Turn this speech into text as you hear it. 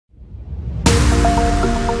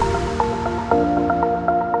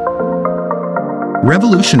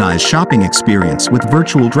Revolutionize shopping experience with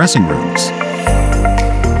virtual dressing rooms.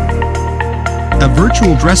 A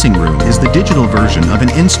virtual dressing room is the digital version of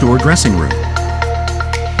an in-store dressing room.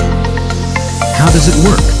 How does it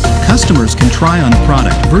work? Customers can try on a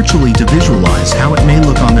product virtually to visualize how it may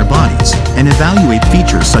look on their bodies and evaluate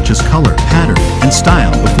features such as color, pattern, and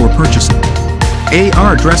style before purchasing.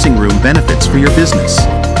 AR dressing room benefits for your business.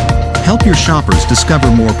 Help your shoppers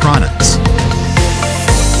discover more products.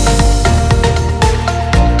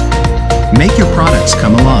 Make your products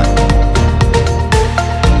come alive.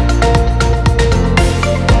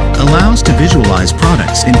 Allows to visualize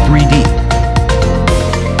products in 3D.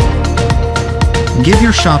 Give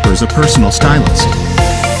your shoppers a personal stylist.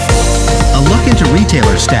 A look into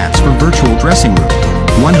retailer stats for virtual dressing room.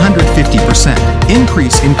 150%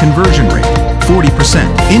 increase in conversion rate, 40%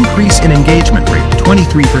 increase in engagement rate,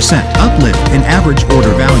 23% uplift in average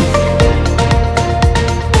order value.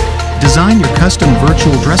 Design your custom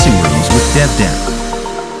virtual dressing rooms with DevDen.